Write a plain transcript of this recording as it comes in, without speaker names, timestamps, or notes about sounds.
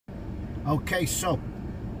Okay, so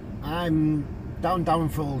I'm down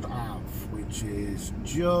Downfield Ave, which is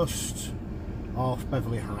just off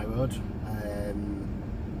Beverley High Road,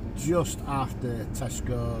 just after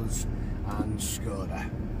Tesco's and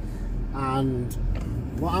Skoda. And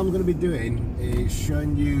what I'm going to be doing is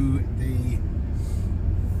showing you the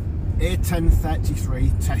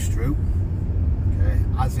A1033 test route, okay,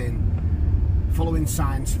 as in following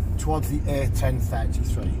signs towards the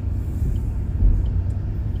A1033.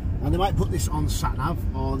 And they might put this on sat-nav,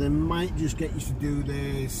 or they might just get you to do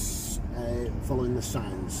this following the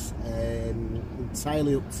signs.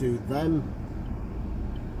 Entirely up to them.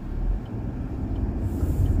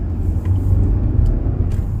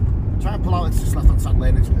 Try and pull out into this left-hand side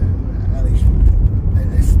lane as soon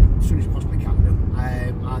as you possibly can do.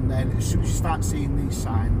 And then as soon as you start seeing these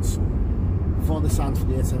signs, follow the signs for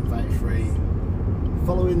the A1033,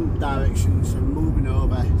 following directions and moving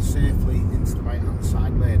over safely into the right hand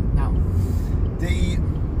side lane. Now, the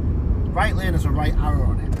right lane has a right arrow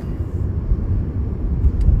on it,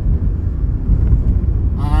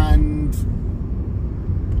 and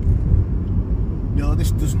no, this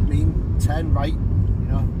doesn't mean turn right, you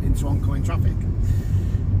know, into oncoming traffic.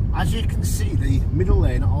 As you can see, the middle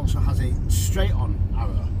lane also has a straight on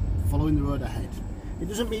arrow following the road ahead. It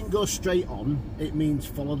doesn't mean go straight on, it means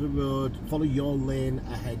follow the road, follow your lane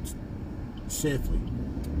ahead safely.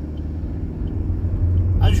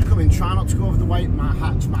 As you come in, try not to go over the white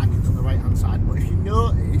hatch markings on the right hand side, but if you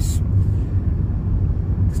notice,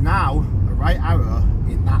 there's now a right arrow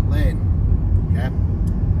in that lane, okay?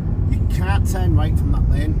 You can't turn right from that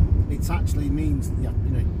lane. It actually means,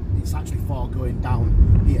 it's actually for going down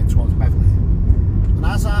here towards Beverley. And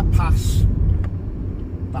as I pass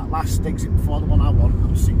that last exit before the one I want,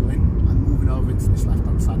 I'm signalling and moving over into this left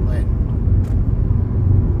hand side lane.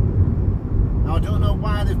 Now I don't know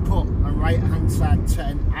why they've put a right hand side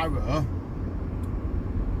turn arrow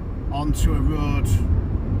onto a road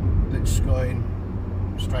that's going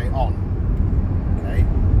straight on, okay?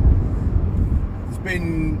 There's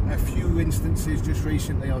been a few instances just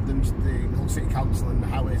recently of them, the Hull City Council and the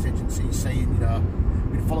Highways Agency saying, you know,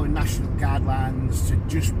 we're following national guidelines to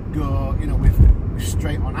just go, you know, with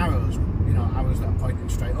straight on arrows, you know, arrows that are pointing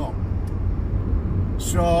straight up.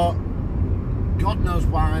 So God knows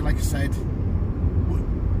why, like I said,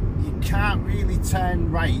 you can't really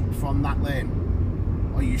turn right from that lane,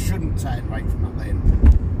 or you shouldn't turn right from that lane,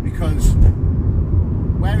 because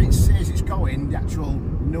where it says it's going, the actual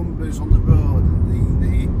numbers on the road,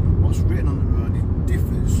 the what's written on the road, it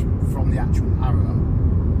differs from the actual arrow.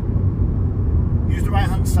 Use the right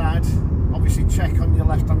hand side. Obviously check on your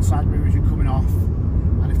left hand side mirror as you're coming off,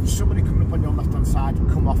 and if there's somebody coming up on your left hand side,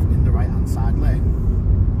 come off in the right hand side lane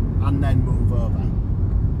and then move over.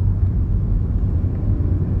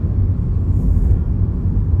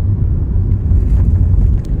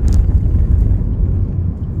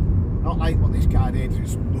 Not like what this guy did,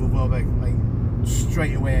 just move over like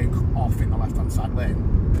straight away and come off in the left hand side lane.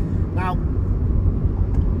 Now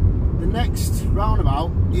the next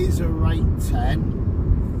roundabout is a right turn.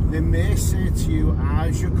 They may say to you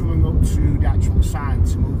as you're coming up to the actual sign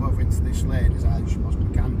to move over into this lane as you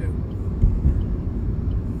possibly can do.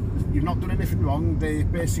 You've not done anything wrong. They're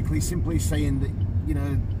basically simply saying that, you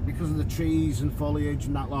know, because of the trees and foliage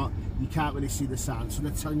and that lot, you can't really see the sign, so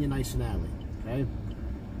they're telling you nice and early, okay?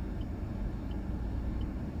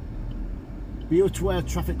 Be aware of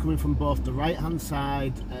traffic coming from both the right hand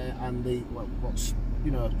side and the what's,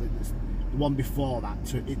 you know, the one before that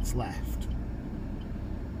to its left.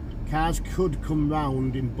 Cars could come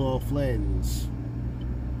round in both lanes.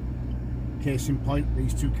 Case in point,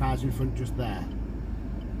 these two cars in front just there.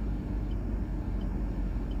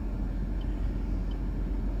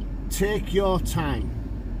 Take your time.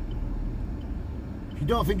 If you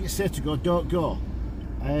don't think it's safe to go, don't go.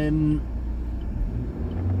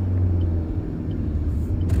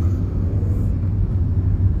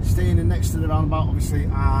 Staying in next to the roundabout, obviously,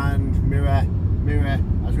 and mirror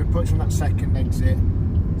as we approach from that second exit,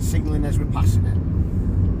 signalling as we're passing it,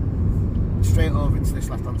 straight over into this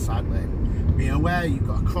left hand side lane. Be aware you've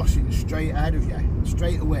got a crossing straight ahead of you,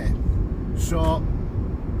 straight away, so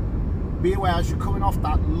be aware as you're coming off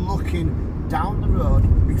that, looking down the road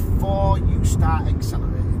before you start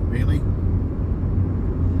accelerating, really.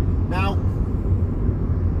 Now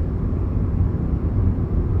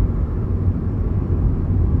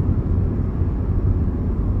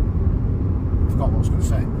I forgot what I was going to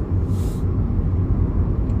say.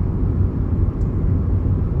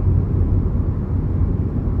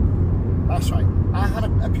 That's right. I had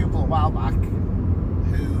a pupil a while back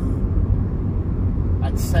who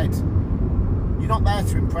had said, you're not there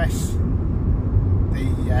to impress the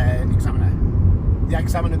the examiner. The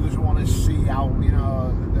examiner doesn't want to see how, you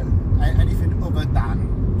know, anything other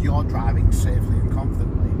than you're driving safely and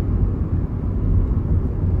confidently.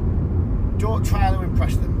 Don't try to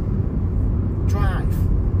impress them.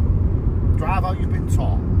 Drive how you've been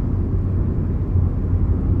taught.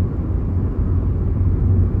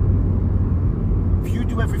 If you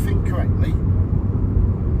do everything correctly,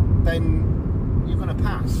 then you're going to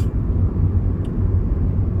pass.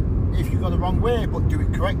 If you go the wrong way but do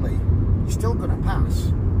it correctly, you're still going to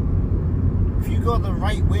pass. If you go the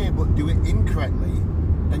right way but do it incorrectly,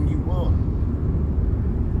 then you won't.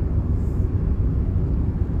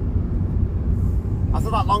 After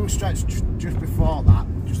that long stretch just before that,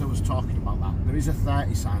 just as I was talking about that, there is a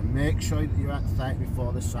 30 sign. Make sure that you're at 30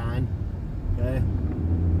 before the sign. Okay.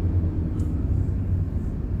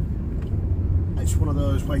 It's one of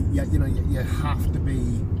those where you have to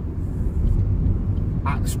be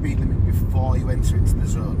at the speed limit before you enter into the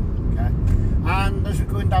zone. Okay. And as we're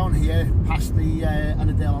going down here past the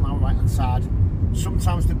Annandale on our right hand side,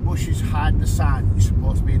 sometimes the bushes hide the sign you're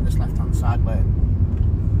supposed to be in this left hand side lane.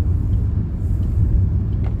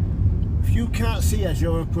 If you can't see as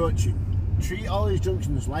you're approaching, treat all these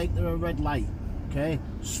junctions like they're a red light. Okay,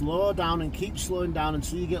 slow down and keep slowing down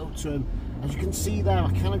until you get up to them. As you can see there,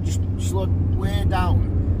 I kind of just slowed way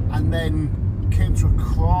down and then came to a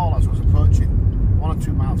crawl as I was approaching, 1 or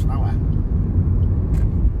 2 miles an hour.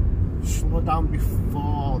 Slow down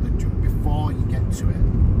before the jump, before you get to it.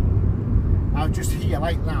 Now just here,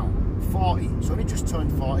 like now, 40. It's only just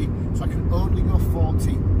turned 40, so I can only go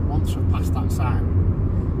 40 once we're past that sign.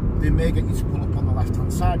 They may get you to pull up on the left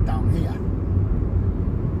hand side down here.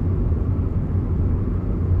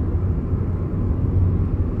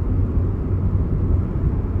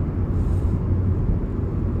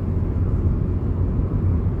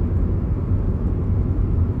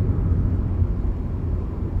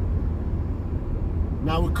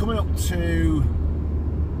 Now we're coming up to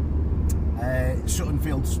Sutton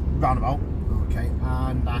Fields roundabout, okay,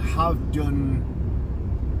 and I have done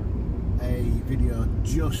a video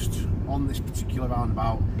just on this particular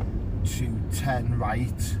roundabout to turn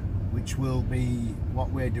right, which will be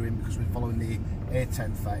what we're doing because we're following the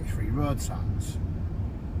A1033 road signs.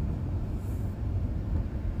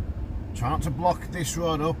 Try not to block this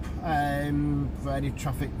road up for any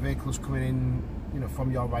traffic vehicles coming in, you know,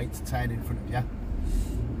 from your right to turn in front of you.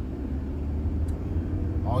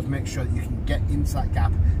 Always make sure that you can get into that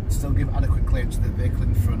gap and still give adequate clearance to the vehicle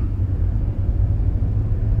in front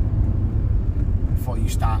before you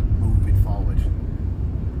start moving forward.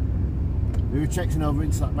 We were checking over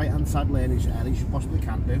into that right hand side lane as early as you possibly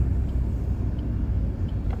can do.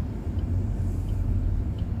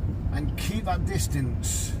 And keep that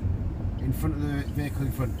distance in front of the vehicle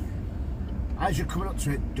in front. As you're coming up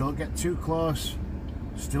to it, don't get too close.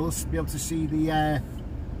 Still be able to see the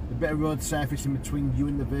bit of road surface in between you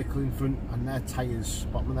and the vehicle in front and their tyres,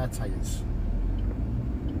 bottom of their tyres.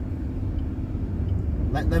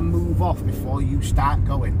 Let them move off before you start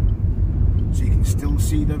going, so you can still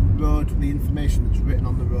see the road, the information that's written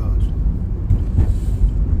on the road.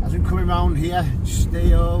 As I'm coming around here,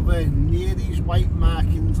 stay over near these white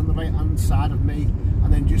markings on the right hand side of me,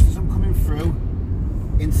 and then just as I'm coming through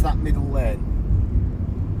into that middle lane,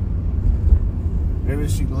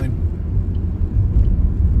 reverse signalling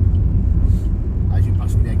as you're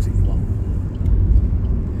passing the exit you want.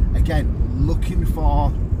 Again, looking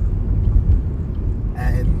for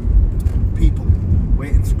people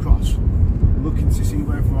waiting to cross, looking to see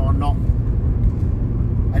whether or not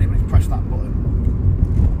anybody's pressed that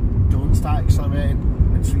button. Don't start accelerating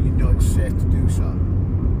until you know it's safe to do so.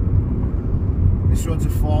 This road's a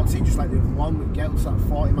 40, just like the other one, but get up to that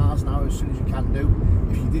 40 miles an hour as soon as you can do.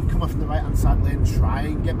 If you did come off in the right hand side lane, try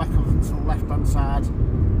and get back off into the left hand side.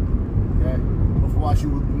 Okay? Otherwise you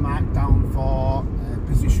will be marked down for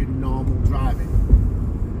position normal driving.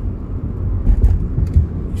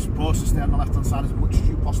 You're supposed to stay on the left hand side as much as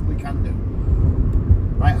you possibly can do.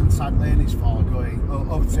 Right hand side lane is for going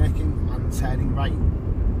overtaking and turning right.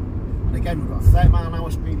 And again, we've got a 30 mile an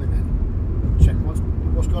hour speed limit. Check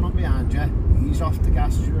what's going on behind you. Ease off the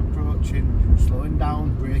gas as you're approaching, slowing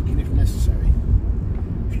down, braking if necessary.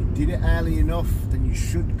 If you did it early enough, then you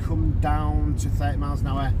should come down to 30 miles an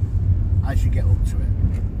hour as you get up to it.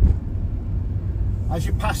 As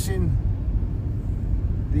you're passing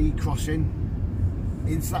the crossing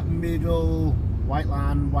into that middle white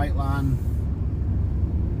line,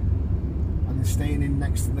 and then staying in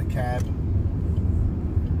next to the curb,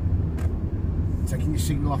 taking your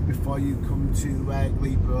signal off before you come to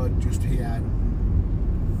Glebe Road just here,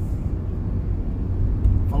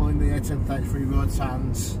 following the A1033 road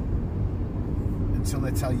signs until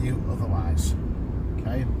they tell you otherwise.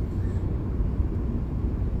 Okay?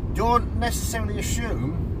 Don't necessarily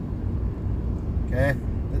assume, okay,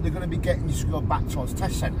 that they're going to be getting you to go back towards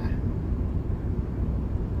test centre.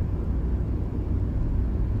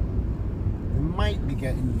 They might be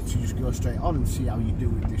getting you to just go straight on and see how you do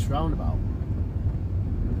with this roundabout.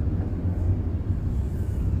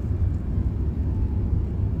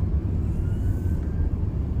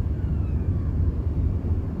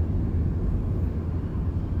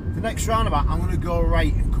 The next roundabout, I'm going to go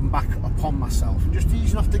right and come back upon myself. I'm just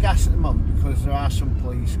easing off the gas at the moment because there are some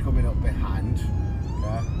police coming up behind.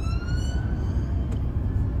 Okay.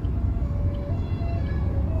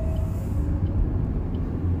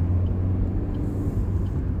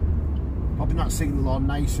 Popping that signal on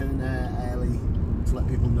nice and early to let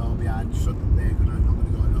people know behind, so that they're not going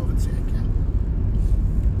to go and overtake you.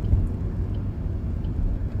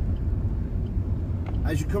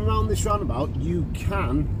 As you come around this roundabout, you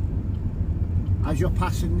can, as you're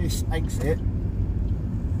passing this exit,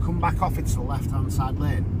 come back off into the left hand side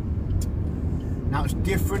lane. Now it's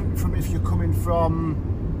different from if you're coming from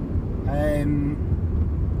I've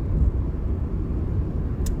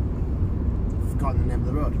forgotten the name of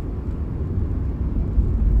the road,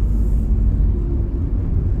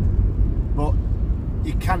 but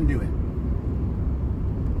you can do it.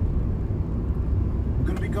 We're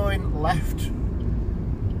going to be going left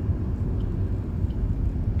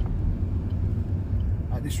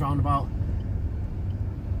this roundabout,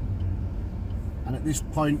 and at this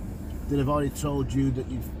point they'll have already told you that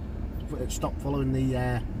you've stopped following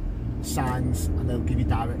the signs, and they'll give you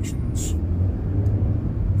directions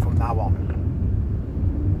from now on.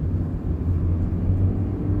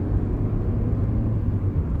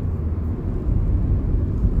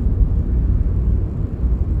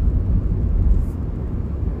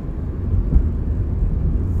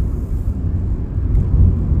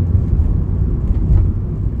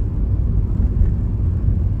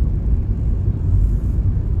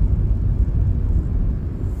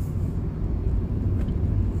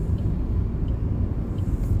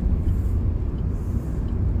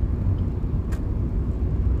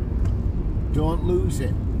 Don't lose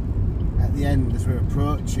it at the end as we're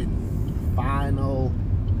approaching the final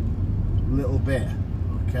little bit,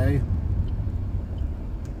 okay?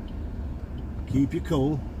 Keep your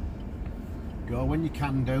cool, go when you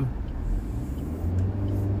can do.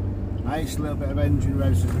 Nice little bit of engine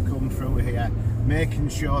revs as we come through here, making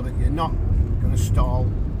sure that you're not going to stall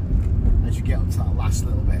as you get up to that last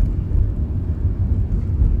little bit.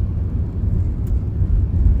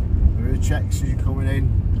 There are checks as you're coming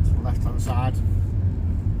in to the left hand side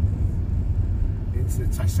into the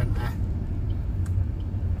test centre.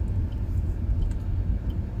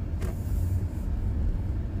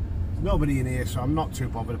 There's nobody in here, so I'm not too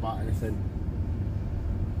bothered about anything.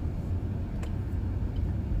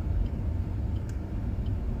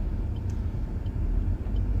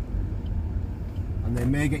 And they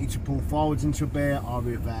may get you to pull forwards into a bay or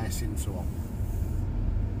reverse into one.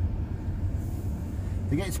 If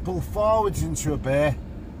they get you to pull forwards into a bay,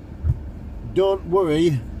 don't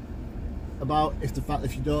worry about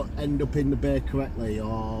if you don't end up in the bay correctly,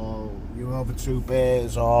 or you're over two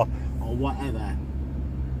bays or whatever,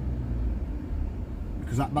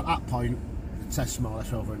 because at that point the test's more or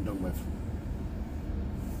less over and done with.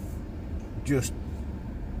 Just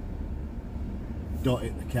don't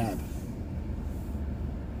hit the curb.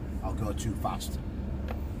 I'll go too fast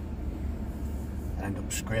and end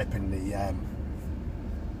up scraping the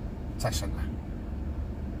test centre.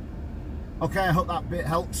 Okay, I hope that bit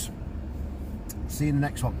helps. See you in the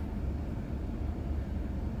next one.